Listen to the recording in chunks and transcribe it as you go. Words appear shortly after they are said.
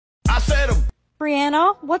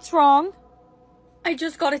Brianna, what's wrong? I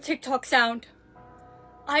just got a TikTok sound.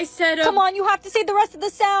 I said a... Come on, you have to say the rest of the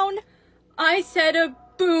sound. I said a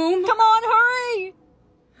boom. Come on, hurry!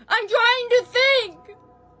 I'm trying to think.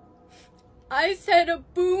 I said a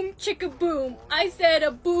boom chicka boom. I said a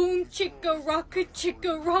boom chicka rocka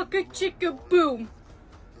chicka boom.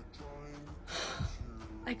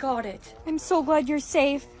 I got it. I'm so glad you're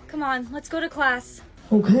safe. Come on, let's go to class.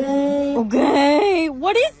 Okay,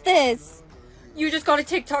 what is this? You just got a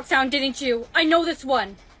TikTok sound, didn't you? I know this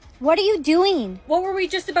one. What are you doing? What were we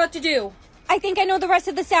just about to do? I think I know the rest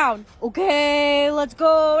of the sound. Okay, let's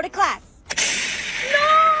go to class.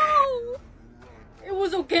 No! It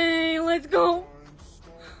was okay, let's go.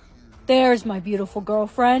 There's my beautiful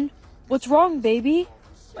girlfriend. What's wrong, baby?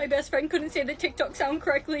 My best friend couldn't say the TikTok sound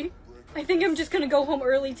correctly. I think I'm just gonna go home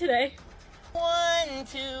early today. 1,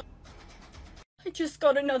 2. I just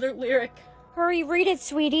got another lyric. Hurry, read it,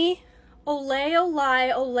 sweetie. Olay,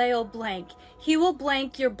 olay, olay, o blank. He will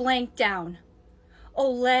blank your blank down.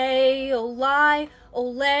 Olay, olay,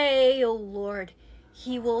 olay, o Lord.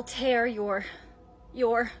 He will tear your...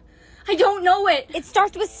 I don't know it! It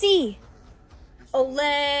starts with C.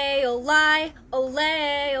 Olay, olay,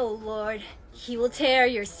 olay, o Lord. He will tear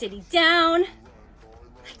your city down.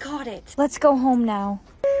 I got it. Let's go home now.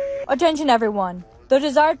 Attention, everyone. The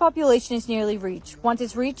desired population is nearly reached. Once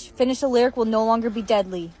it's reached, finish the lyric will no longer be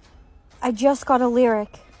deadly. I just got a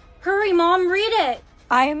lyric. Hurry, Mom, read it.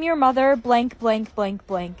 I am your mother, blank, blank, blank,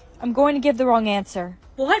 blank. I'm going to give the wrong answer.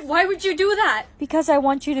 What? Why would you do that? Because I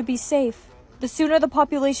want you to be safe. The sooner the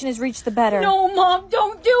population is reached, the better. No, Mom,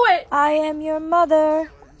 don't do it. I am your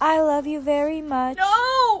mother. I love you very much.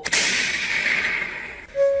 No!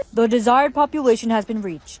 The desired population has been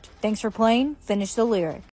reached. Thanks for playing. Finish the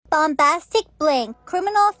lyric. Bombastic blank.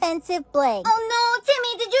 Criminal offensive blank. Oh no,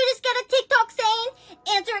 Timmy, did you just get a TikTok saying?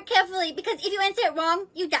 Answer it carefully, because if you answer it wrong,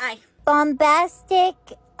 you die. Bombastic,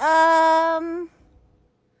 Timmy,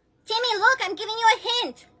 look, I'm giving you a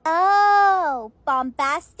hint. Oh,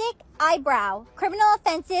 bombastic eyebrow. Criminal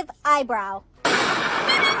offensive eyebrow. No!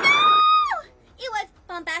 It was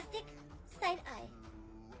bombastic side eye.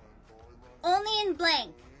 Only in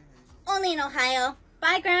blank. Only in Ohio.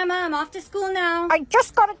 Bye, Grandma. I'm off to school now. I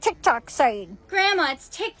just got a TikTok saying. Grandma, it's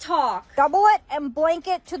TikTok. Double it and blank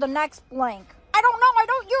it to the next blank. I don't know. I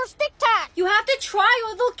don't use TikTok. You have to try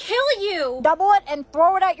or they'll kill you. Double it and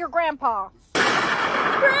throw it at your grandpa.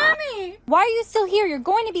 Grammy! Why are you still here? You're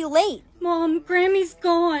going to be late. Mom, Grammy's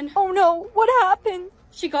gone. Oh no, what happened?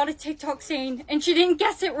 She got a TikTok saying and she didn't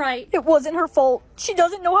guess it right. It wasn't her fault. She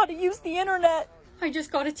doesn't know how to use the internet. I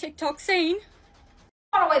just got a TikTok saying.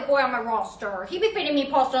 Got a white boy on my roster. He be feeding me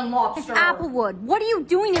pasta and lobster. Miss Applewood, what are you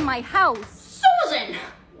doing in my house? Susan,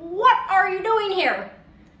 what are you doing here?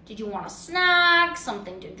 Did you want a snack,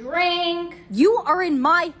 something to drink? You are in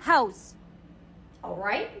my house. All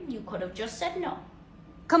right, you could have just said no.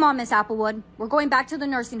 Come on, Miss Applewood. We're going back to the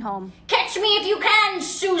nursing home. Catch me if you can,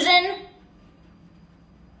 Susan.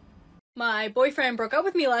 My boyfriend broke up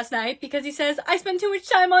with me last night because he says I spend too much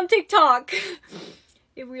time on TikTok.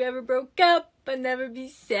 If we ever broke up, I'd never be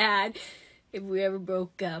sad. If we ever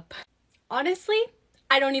broke up. Honestly,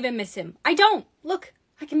 I don't even miss him. I don't. Look,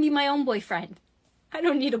 I can be my own boyfriend. I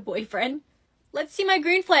don't need a boyfriend. Let's see my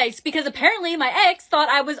green flags, because apparently my ex thought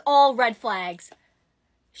I was all red flags.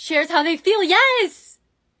 Shares how they feel. Yes!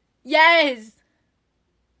 Yes!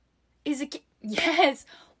 Yes!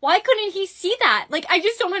 Why couldn't he see that? Like, I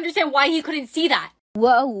just don't understand why he couldn't see that.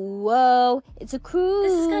 Whoa, whoa, it's a cruel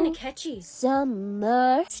This is kind of catchy.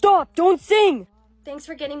 summer. Stop! Don't sing! Thanks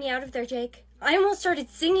for getting me out of there, Jake. I almost started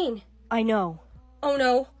singing. I know. Oh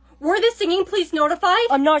no. Were the singing police notified?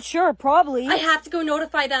 I'm not sure, probably. I have to go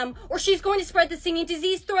notify them, or she's going to spread the singing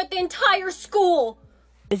disease throughout the entire school.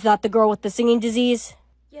 Is that the girl with the singing disease?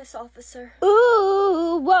 Yes, officer.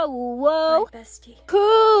 Ooh, whoa, whoa, My bestie.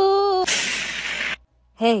 cool.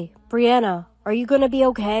 Hey, Brianna, are you gonna be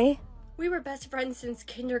okay? We were best friends since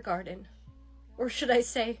kindergarten. Or should I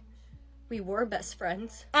say, we were best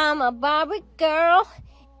friends. I'm a Barbie girl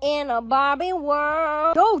in a Barbie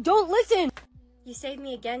world. No, don't listen! You saved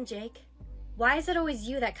me again, Jake. Why is it always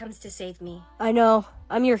you that comes to save me? I know.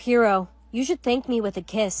 I'm your hero. You should thank me with a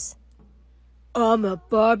kiss. I'm a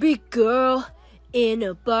Barbie girl in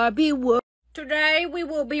a Barbie world. Today we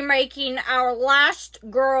will be making our last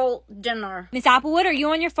girl dinner. Miss Applewood, are you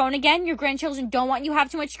on your phone again? Your grandchildren don't want you to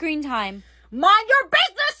have too much screen time. Mind your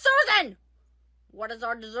business, Susan! What is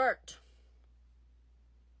our dessert?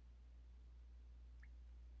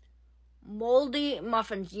 Moldy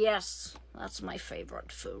muffins. Yes, that's my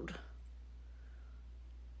favorite food.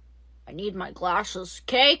 I need my glasses.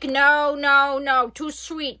 Cake? No, no, no. Too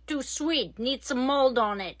sweet, too sweet. Need some mold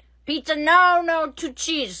on it. Pizza? No, no. Too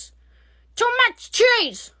cheese. Too much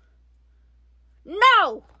cheese!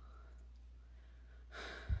 No!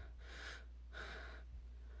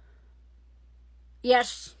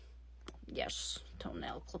 Yes. Yes.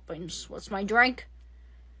 Toenail clippings. What's my drink?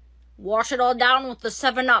 Wash it all down with the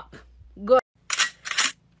 7-Up. Good.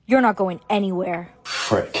 You're not going anywhere.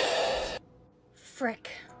 Frick.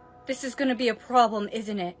 This is gonna be a problem,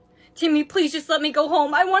 isn't it? Timmy, please just let me go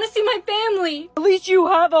home. I want to see my family. At least you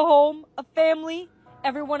have a home, a family.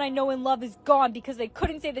 Everyone I know and love is gone because they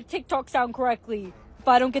couldn't say the TikTok sound correctly. If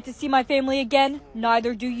I don't get to see my family again,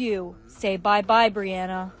 neither do you. Say bye-bye,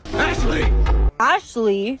 Brianna.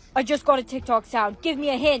 Ashley? I just got a TikTok sound. Give me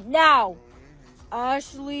a hint now.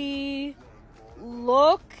 Ashley,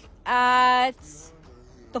 look at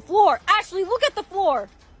the floor. Ashley, look at the floor.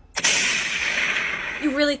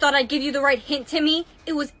 You really thought I'd give you the right hint, Timmy?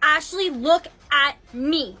 It was Ashley, look at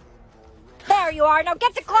me. There you are. Now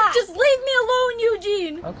get to class. Just leave me alone,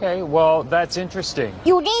 Eugene. Okay, well, that's interesting.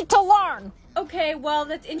 You need to learn. Okay, well,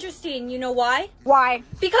 that's interesting. You know why? Why?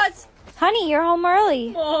 Because, Honey, you're home early.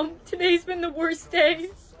 Mom, today's been the worst day.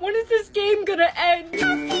 When is this game gonna end?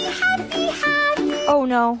 Oh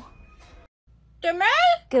no. Timmy?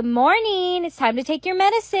 Good morning. It's time to take your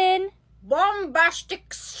medicine.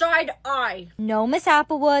 Bombastic side eye. No, Miss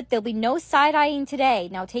Applewood. There'll be no side-eyeing today.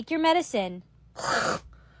 Now take your medicine.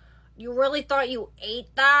 You really thought you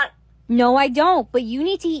ate that? No, I don't. But you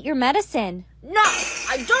need to eat your medicine. No,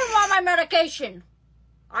 I don't want my medication.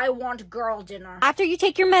 I want girl dinner. After you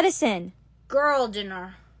take your medicine. Girl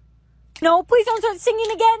dinner. No, please don't start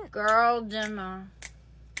singing again. Girl dinner.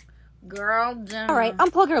 Girl dinner. All right,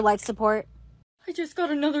 unplug your life support. I just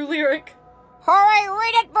got another lyric. Hurry,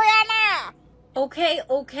 read it, Brianna. Okay.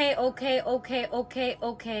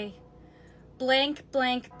 Blank,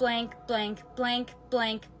 blank, blank, blank, blank,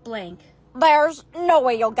 blank, blank. There's no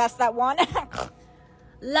way you'll guess that one.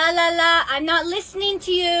 La la la, I'm not listening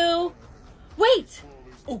to you. Wait.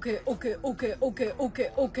 Okay. La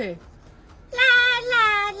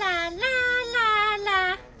la la la la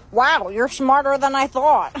la. Wow, you're smarter than I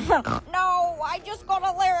thought. No, I just got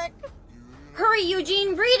a lyric. Hurry,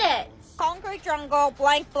 Eugene, read it. Concrete jungle,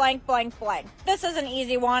 blank, blank, blank, blank. This is an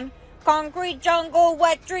easy one. Concrete jungle,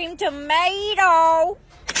 wet dream tomato.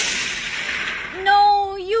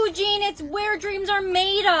 No, Eugene, it's where dreams are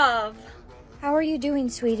made of. How are you doing,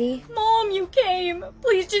 sweetie? Mom, you came.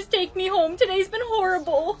 Please just take me home. Today's been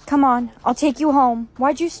horrible. Come on, I'll take you home.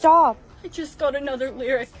 Why'd you stop? I just got another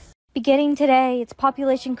lyric. Beginning today, it's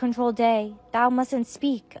population control day. Thou mustn't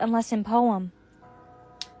speak unless in poem.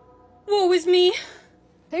 Woe is me.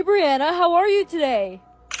 Hey, Brianna, how are you today?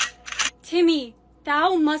 Timmy,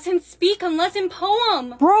 thou mustn't speak unless in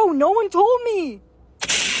poem. Bro, no one told me.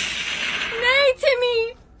 Nay,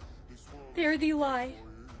 Timmy. There thee lie,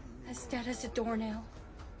 as dead as a doornail.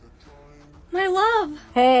 My love.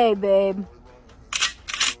 Hey, babe.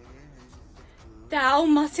 Thou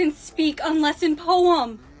mustn't speak unless in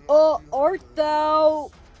poem. Art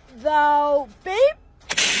thou, babe?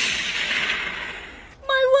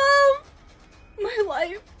 My love. My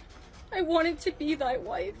life. I wanted to be thy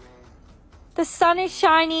wife. The sun is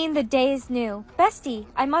shining, the day is new. Bestie,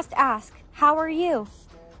 I must ask, how are you?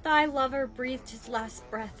 Thy lover breathed his last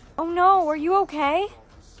breath. Oh no, are you okay?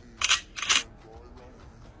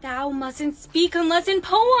 Thou mustn't speak unless in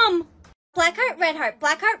poem. Black heart, red heart,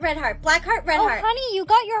 black heart, red heart, black heart, red Oh, heart. honey, you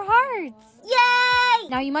got your hearts. Yay!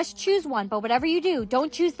 Now you must choose one, but whatever you do,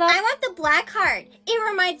 don't choose the... I want the black heart. It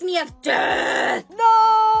reminds me of death.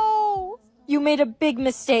 No! You made a big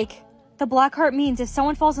mistake. The black heart means if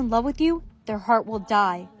someone falls in love with you, their heart will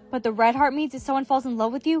die. But the red heart means if someone falls in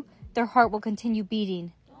love with you, their heart will continue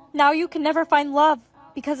beating. Now you can never find love,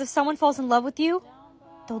 because if someone falls in love with you,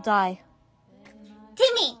 they'll die.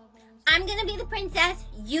 Timmy, I'm gonna be the princess,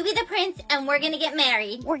 you be the prince, and we're gonna get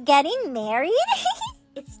married. We're getting married?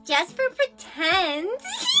 It's just for pretend.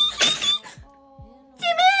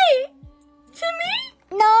 Timmy!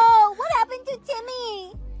 No, what happened to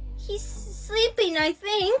Timmy? He's sleeping, I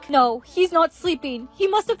think. No, he's not sleeping. He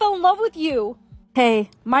must have fell in love with you. Hey,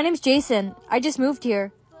 my name's Jason. I just moved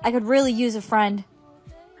here. I could really use a friend.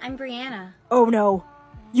 I'm Brianna. Oh no,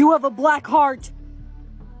 you have a black heart.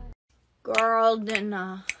 Girl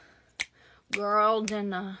dinner. Girl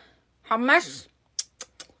dinner. Hummus?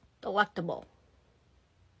 Delectable.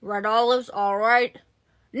 Red olives, alright.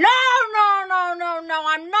 No,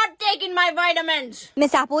 I'm not taking my vitamins.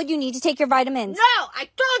 Miss Applewood, you need to take your vitamins. No, I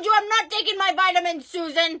told you I'm not taking my vitamins,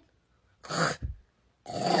 Susan.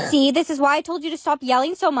 See, this is why I told you to stop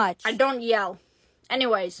yelling so much. I don't yell.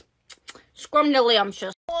 Anyways,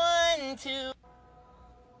 Scrumdiddlyumptious. 1, 2.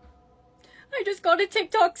 I just got a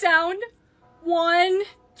TikTok sound. 1,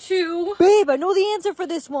 2. Babe, I know the answer for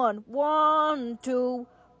this one. 1, 2,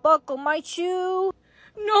 buckle my shoe.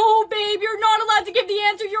 No, babe, you're not allowed to give the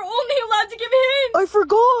answer. You're only allowed to give hints. I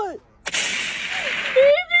forgot.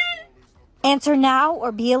 Baby. Answer now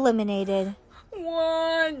or be eliminated.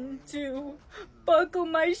 1, 2, buckle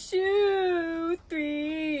my shoe.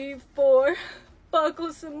 3, 4,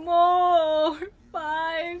 buckle some more.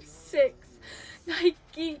 5, 6,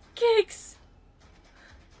 Nike kicks.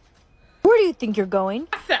 Where do you think you're going?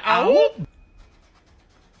 Out?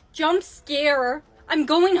 Jump scare. I'm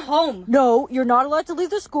going home. No, you're not allowed to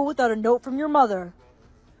leave the school without a note from your mother.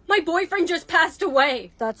 My boyfriend just passed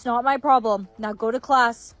away. That's not my problem. Now go to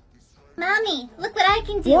class. Mommy, look what I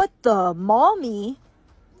can do. What the? Mommy?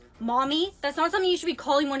 Mommy, that's not something you should be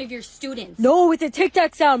calling one of your students. No, it's a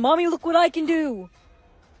tic-tac sound. Mommy, look what I can do.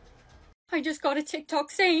 I just got a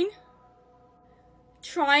TikTok saying,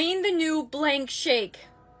 trying the new blank shake.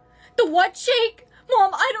 The what shake?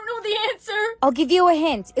 Mom, I don't know the answer. I'll give you a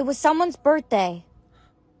hint. It was someone's birthday.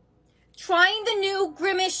 Trying the new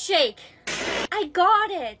grimace shake. I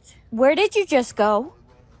got it. Where did you just go?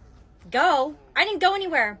 Go? I didn't go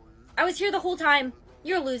anywhere. I was here the whole time.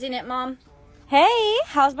 You're losing it, Mom. Hey,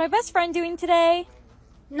 how's my best friend doing today?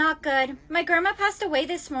 Not good. My grandma passed away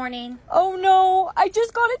this morning. Oh no, I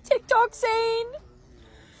just got a TikTok saying.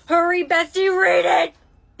 Hurry, bestie, read it.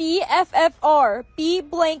 BFFR, be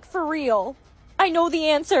blank for real. I know the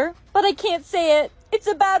answer, but I can't say it. It's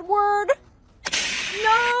a bad word.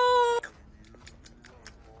 No!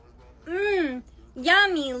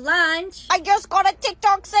 Yummy lunch. I just got a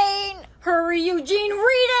TikTok saying. Hurry, Eugene,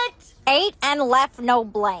 read it. 8 and left no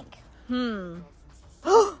blank. 8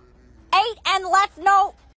 and left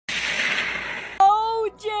no. Oh,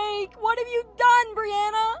 Jake, what have you done,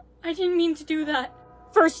 Brianna? I didn't mean to do that.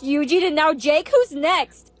 First Eugene and now Jake, who's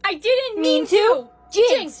next? I didn't Mean mean to?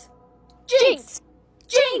 Jinx. Jinx!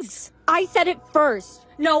 Jinx! I said it first.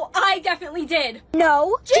 No, I definitely did.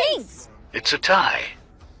 No, Jinx! It's a tie.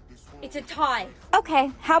 It's a tie.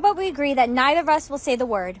 Okay, how about we agree that neither of us will say the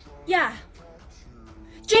word? Yeah.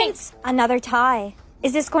 Jinx! Another tie.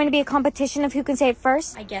 Is this going to be a competition of who can say it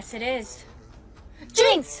first? I guess it is.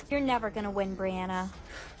 Jinx! You're never gonna win, Brianna.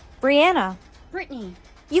 Brianna, Brittany.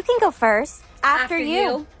 you can go first. After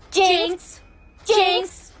you. Jinx!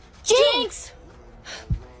 Jinx! Jinx!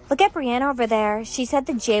 Look at Brianna over there. She said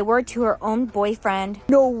the J word to her own boyfriend.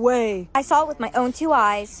 No way. I saw it with my own 2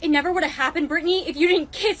 eyes. It never would have happened, Brittany, if you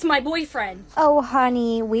didn't kiss my boyfriend. Oh,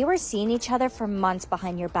 honey, we were seeing each other for months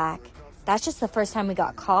behind your back. That's just the first time we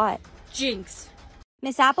got caught. Jinx.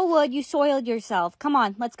 Miss Applewood, you soiled yourself. Come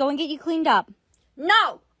on, let's go and get you cleaned up.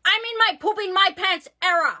 No! I'm in my pooping my pants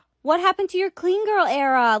era! What happened to your clean girl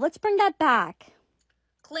era? Let's bring that back.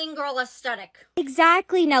 Clean girl aesthetic.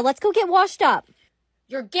 Exactly. Now let's go get washed up.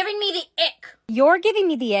 You're giving me the ick. You're giving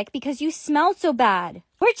me the ick because you smell so bad.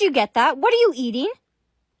 Where'd you get that? What are you eating?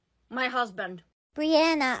 My husband.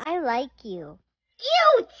 Brianna, I like you.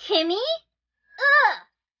 Ew, Timmy! Ugh!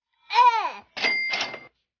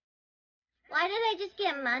 Why did I just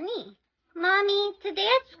get money? Mommy, today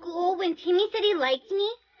at school when Timmy said he liked me,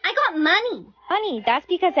 I got money. Honey, that's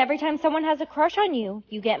because every time someone has a crush on you,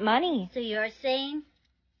 you get money. So you're saying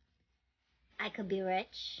I could be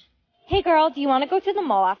rich? Hey girl, do you want to go to the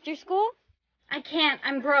mall after school? I can't.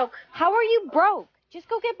 I'm broke. How are you broke? Just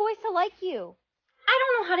go get boys to like you. I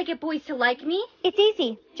don't know how to get boys to like me. It's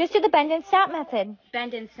easy. Just do the bend and snap method.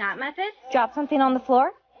 Bend and snap method? Drop something on the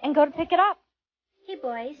floor and go to pick it up. Hey,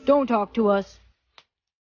 boys. Don't talk to us.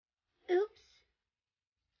 Oops.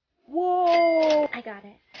 Whoa! I got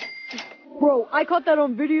it. Bro, I caught that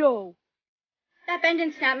on video. That bend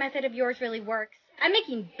and snap method of yours really works. I'm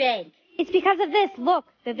making bank. It's because of this. Look,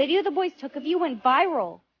 the video the boys took of you went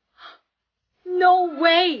viral. No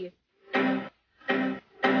way!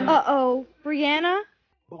 Uh-oh. Brianna?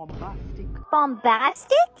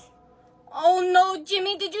 Bombastic? Oh no,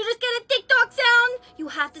 Jimmy, did you just get a TikTok sound? You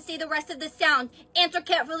have to say the rest of the sound. Answer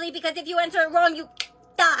carefully because if you answer it wrong, you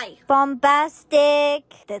die. Bombastic.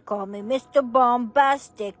 They call me Mr.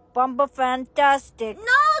 Bombastic. Bomba Fantastic. No,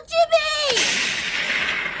 Jimmy!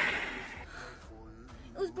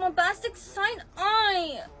 It was bombastic sign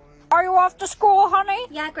I. Are you off to school, honey?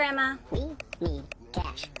 Yeah, Grandma. We need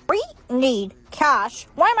cash. We need cash.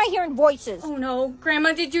 Why am I hearing voices? Oh no,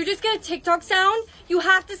 Grandma, did you just get a TikTok sound? You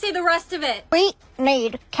have to say the rest of it. We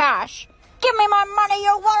need cash. Give me my money,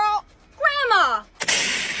 you little... Grandma!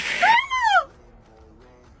 Grandma!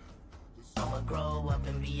 I'ma grow up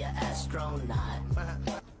and be an astronaut.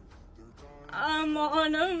 I'm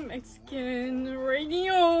on a Mexican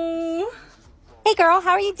radio. Hey girl,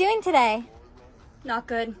 how are you doing today? Not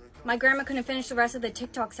good. My grandma couldn't finish the rest of the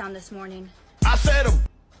TikTok sound this morning. I said him.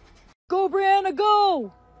 Go, Brianna,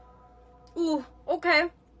 go! Ooh, okay.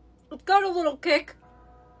 It's got a little kick.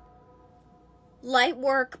 Light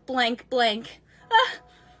work, blank, blank. Ah,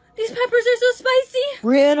 these peppers are so spicy.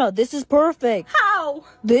 Brianna, this is perfect. How?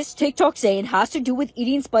 This TikTok saying has to do with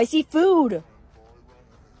eating spicy food.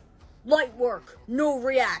 Light work, no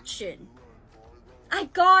reaction. I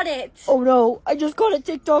got it. Oh no, I just got a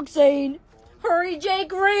TikTok saying. Hurry,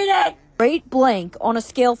 Jake, read it. Rate blank on a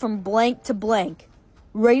scale from blank to blank.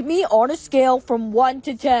 Rate me on a scale from 1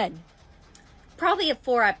 to 10. Probably a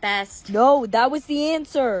 4 at best. No, that was the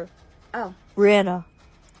answer. Oh. Brianna,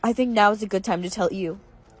 I think now is a good time to tell you.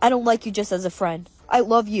 I don't like you just as a friend. I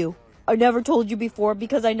love you. I never told you before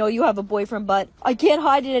because I know you have a boyfriend, but I can't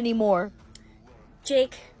hide it anymore.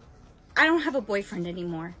 Jake, I don't have a boyfriend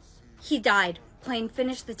anymore. He died playing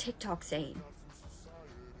Finish the TikTok saying.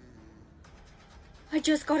 I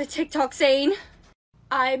just got a TikTok saying.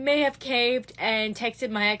 I may have caved and texted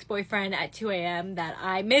my ex-boyfriend at 2 a.m. that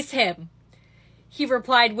I miss him. He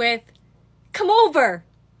replied with, "Come over."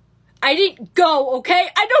 I didn't go, okay?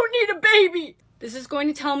 I don't need a baby. This is going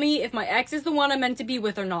to tell me if my ex is the one I'm meant to be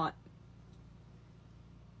with or not.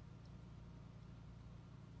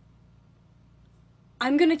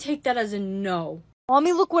 I'm gonna take that as a no.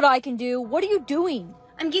 Mommy, look what I can do. What are you doing?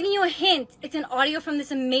 I'm giving you a hint. It's an audio from this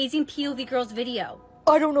amazing POV girl's video.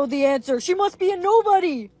 I don't know the answer. She must be a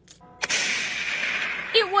nobody.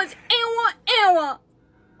 It was Ewa.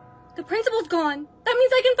 The principal's gone. That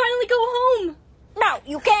means I can finally go home. No,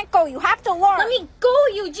 you can't go. You have to learn. Let me go,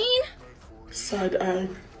 Eugene. Side eye.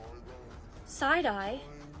 Side eye.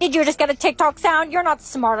 Did you just get a TikTok sound? You're not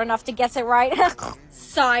smart enough to guess it right.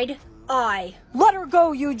 Side eye. Let her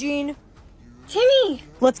go, Eugene. Timmy!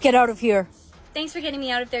 Let's get out of here. Thanks for getting me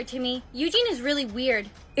out of there, Timmy. Eugene is really weird.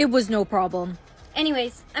 It was no problem.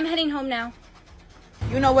 Anyways, I'm heading home now.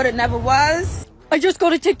 You know what it never was? I just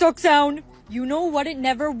got a TikTok sound. You know what it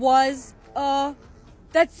never was?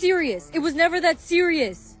 That's serious. It was never that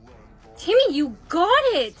serious. Timmy, you got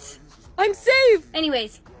it! I'm safe.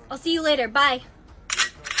 Anyways, I'll see you later. Bye.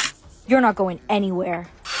 You're not going anywhere.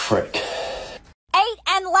 Frick. 8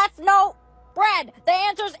 and left no bread. The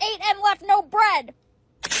answer's 8 and left no bread.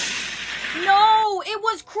 No, it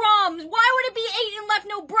was crumbs. Why would it be 8 and left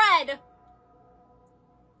no bread?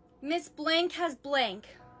 Miss Blank has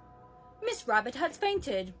blank. Miss Rabbit has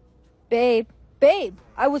fainted. Babe,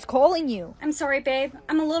 I was calling you. I'm sorry, babe.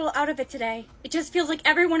 I'm a little out of it today. It just feels like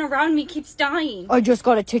everyone around me keeps dying. I just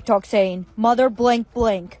got a TikTok saying, mother blank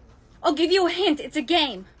blank. I'll give you a hint. It's a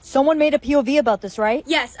game. Someone made a POV about this, right?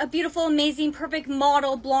 Yes, a beautiful, amazing, perfect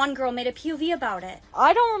model blonde girl made a POV about it.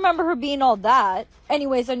 I don't remember her being all that.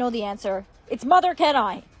 Anyways, I know the answer. It's Mother Can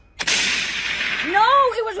I. No,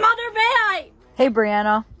 it was Mother May I. Hey,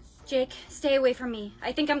 Brianna. Jake, stay away from me.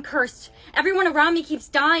 I think I'm cursed. Everyone around me keeps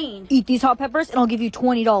dying. Eat these hot peppers and I'll give you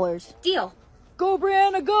 $20. Deal. Go,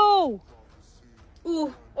 Brianna, go!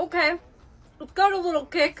 Ooh, okay. It's got a little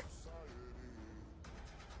kick.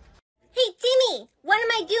 Hey, Timmy, what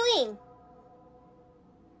am I doing?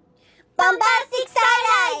 Bombastic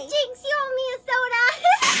side-eye! Jinx, you owe me a soda!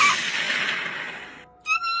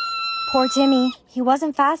 Poor Timmy, he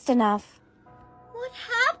wasn't fast enough. What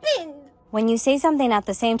happened? When you say something at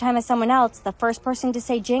the same time as someone else, the first person to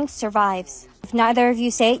say jinx survives. If neither of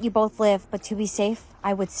you say it, you both live, but to be safe,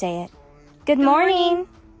 I would say it. Good morning!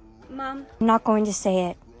 Mom. I'm not going to say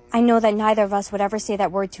it. I know that neither of us would ever say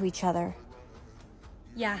that word to each other.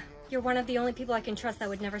 Yeah, you're one of the only people I can trust that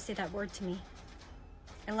would never say that word to me.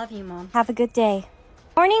 I love you, Mom. Have a good day.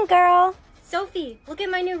 Morning, girl! Sophie, look at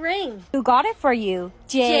my new ring. Who got it for you?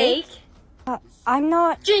 Jake. I'm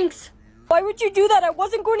not... Jinx! Why would you do that? I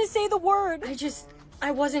wasn't going to say the word.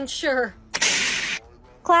 I wasn't sure.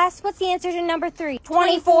 Class, what's the answer to number 3?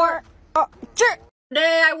 24.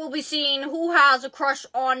 Today I will be seeing who has a crush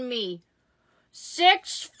on me.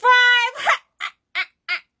 6'5".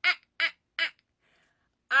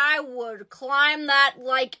 I would climb that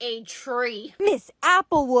like a tree. Miss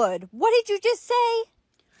Applewood, what did you just say?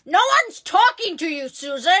 No one's talking to you,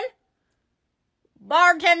 Susan.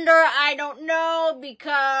 Bartender, I don't know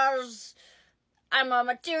because I'm a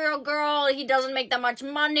material girl. He doesn't make that much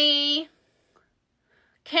money.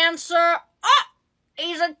 Cancer,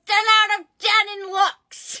 he's a 10 out of 10 in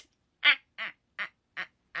looks.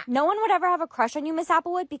 No one would ever have a crush on you, Miss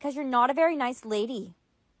Applewood, because you're not a very nice lady.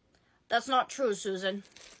 That's not true, Susan.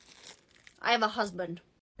 I have a husband.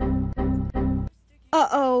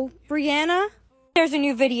 Uh-oh, Brianna? There's a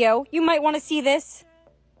new video. You might want to see this.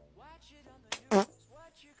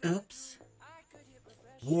 Oops.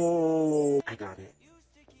 Whoa. I got it.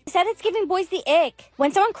 I said it's giving boys the ick.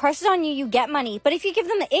 When someone crushes on you, you get money. But if you give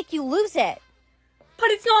them the ick, you lose it.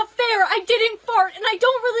 But it's not fair. I didn't fart, and I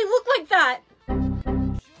don't really look like that.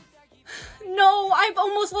 No, I've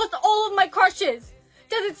almost lost all of my crushes.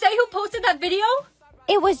 Does it say who posted that video?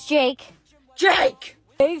 It was Jake. Jake!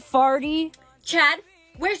 Hey, Farty. Chad,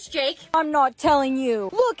 where's Jake? I'm not telling you.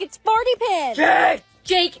 Look, it's Farty Pin. Jake!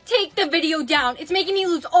 Jake, take the video down. It's making me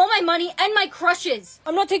lose all my money and my crushes.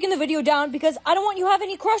 I'm not taking the video down because I don't want you to have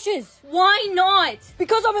any crushes. Why not?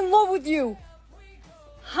 Because I'm in love with you.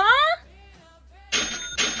 Huh?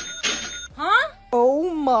 Huh?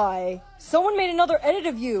 Oh my. Someone made another edit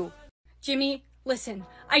of you. Jimmy, listen.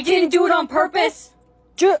 I didn't do it on purpose.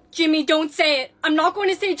 Jimmy, don't say it. I'm not going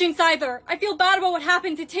to say Jinx either. I feel bad about what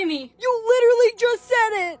happened to Timmy. You literally just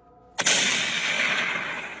said it.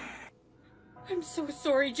 I'm so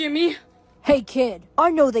sorry, Jimmy. Hey, kid.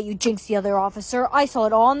 I know that you jinxed the other officer. I saw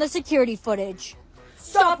it all on the security footage.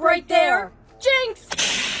 Stop right there. Jinx!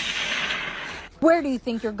 Where do you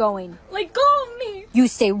think you're going? Let go of me. You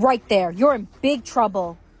stay right there. You're in big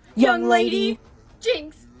trouble. Young lady.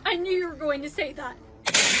 Jinx, I knew you were going to say that.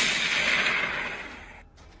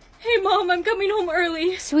 Hey, Mom, I'm coming home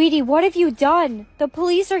early. Sweetie, what have you done? The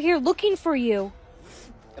police are here looking for you.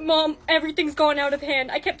 Mom, everything's gone out of hand.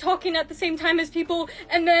 I kept talking at the same time as people,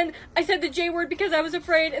 and then I said the J word because I was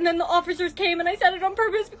afraid, and then the officers came, and I said it on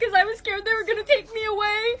purpose because I was scared they were gonna take me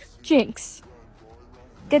away. Jinx.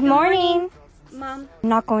 Good morning. Mom. I'm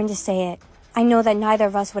not going to say it. I know that neither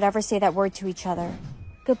of us would ever say that word to each other.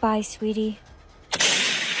 Goodbye, sweetie.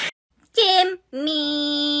 Timmy.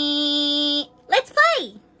 Let's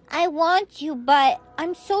play. I want you, but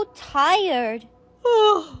I'm so tired.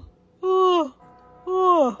 Oh,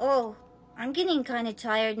 I'm getting kind of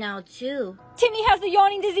tired now, too. Timmy has the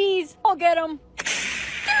yawning disease. I'll get him.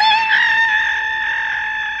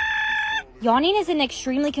 Yawning is an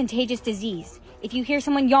extremely contagious disease. If you hear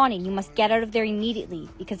someone yawning, you must get out of there immediately,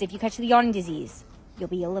 because if you catch the yawning disease, you'll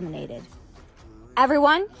be eliminated.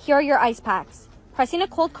 Everyone, here are your ice packs. Pressing a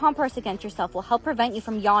cold compress against yourself will help prevent you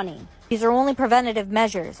from yawning. These are only preventative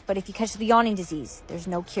measures, but if you catch the yawning disease, there's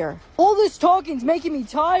no cure. All this talking's making me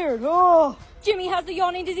tired. Oh. Jimmy has the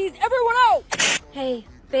yawning disease. Everyone out! Hey,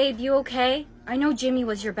 babe, you okay? I know Jimmy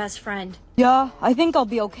was your best friend. Yeah, I think I'll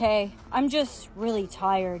be okay. I'm just really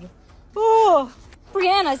tired. Oh!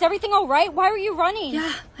 Brianna, is everything all right? Why were you running?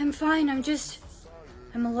 Yeah, I'm fine.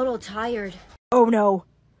 I'm a little tired. Oh no.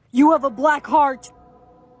 You have a black heart.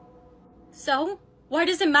 So? Why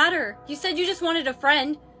does it matter? You said you just wanted a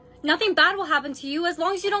friend. Nothing bad will happen to you as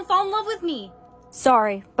long as you don't fall in love with me.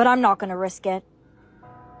 Sorry, but I'm not gonna risk it.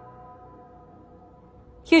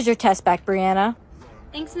 Here's your test back, Brianna.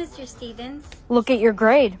 Thanks, Mr. Stevens. Look at your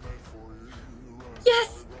grade.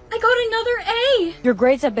 Yes! I got another A! Your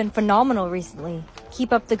grades have been phenomenal recently.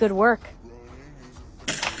 Keep up the good work.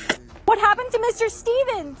 What happened to Mr.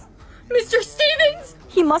 Stevens? Mr. Stevens?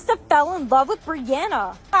 He must have fell in love with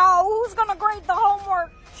Brianna. Oh, who's gonna grade the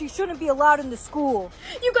homework? She shouldn't be allowed in the school.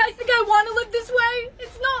 You guys think I want to live this way?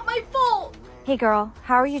 It's not my fault! Hey girl,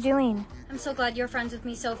 how are you doing? I'm so glad you're friends with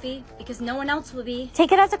me, Sophie, because no one else will be.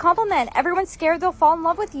 Take it as a compliment. Everyone's scared they'll fall in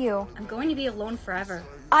love with you. I'm going to be alone forever.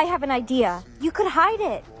 I have an idea. You could hide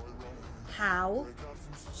it. How?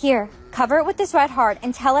 Here, cover it with this red heart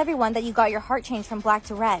and tell everyone that you got your heart changed from black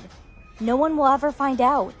to red. No one will ever find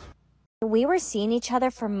out. We were seeing each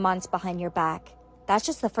other for months behind your back. That's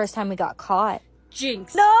just the first time we got caught.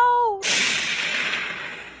 Jinx. No!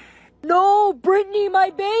 No, Brittany,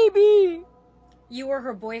 my baby! You were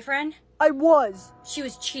her boyfriend? I was. She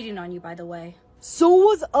was cheating on you, by the way. So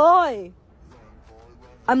was I.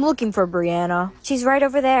 I'm looking for Brianna. She's right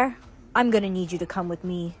over there. I'm gonna need you to come with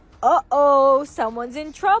me. Uh-oh, someone's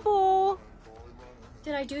in trouble.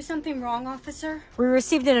 Did I do something wrong, officer? We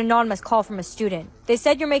received an anonymous call from a student. They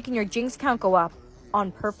said you're making your Jinx count go up.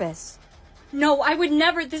 On purpose. No, I would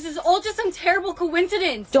never. This is all just some terrible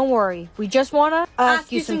coincidence. Don't worry. We just wanna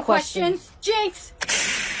ask you some questions. Jinx!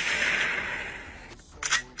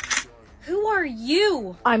 Who are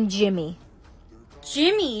you? I'm Jimmy.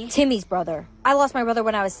 Jimmy? Timmy's brother. I lost my brother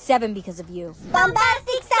when I was 7 because of you.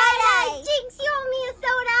 Bombastic side-eye! Jinx, you owe me a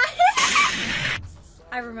soda!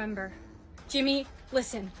 I remember. Jimmy,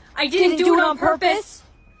 listen. I didn't do it on purpose.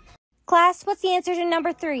 Class, what's the answer to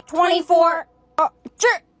number 3? 24.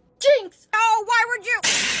 Jinx! Oh, why would you?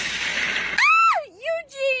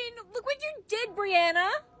 Eugene! Look what you did, Brianna.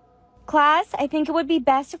 Class, I think it would be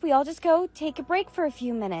best if we all just go take a break for a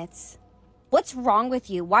few minutes. What's wrong with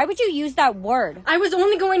you? Why would you use that word? I was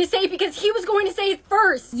only going to say it because he was going to say it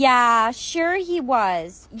first. Yeah, sure he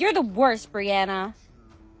was. You're the worst, Brianna.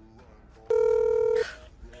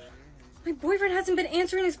 My boyfriend hasn't been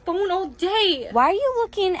answering his phone all day. Why are you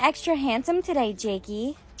looking extra handsome today,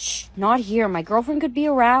 Jakey? Shh, not here. My girlfriend could be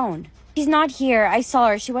around. She's not here. I saw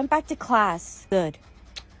her. She went back to class. Good.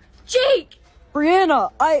 Jake!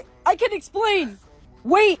 Brianna, I can explain.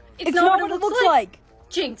 Wait, it's not what it looks like.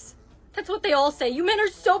 Jinx, that's what they all say. You men are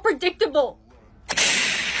so predictable.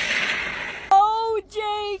 Oh,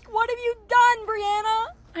 Jake, what have you done, Brianna?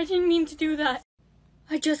 I didn't mean to do that.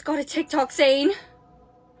 I just got a TikTok saying,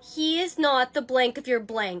 he is not the blank of your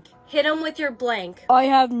blank. Hit him with your blank. I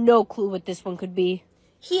have no clue what this one could be.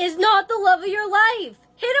 He is not the love of your life.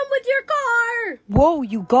 Hit him with your car. Whoa,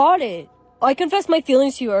 you got it. I confessed my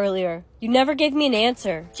feelings to you earlier. You never gave me an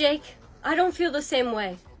answer. Jake, I don't feel the same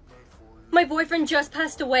way. My boyfriend just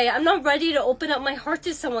passed away. I'm not ready to open up my heart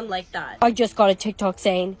to someone like that. I just got a TikTok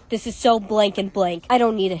saying, this is so blank and blank. I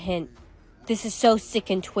don't need a hint. This is so sick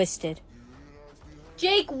and twisted.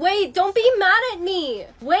 Jake, wait. Don't be mad at me.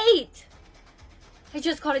 Wait. I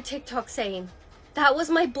just got a TikTok saying, that was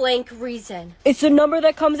my blank reason. It's the number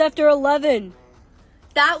that comes after 11.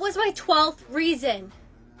 That was my 12th reason.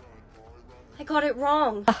 I got it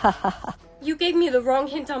wrong. You gave me the wrong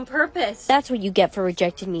hint on purpose. That's what you get for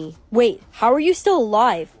rejecting me. Wait, how are you still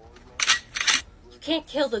alive? You can't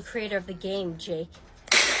kill the creator of the game, Jake.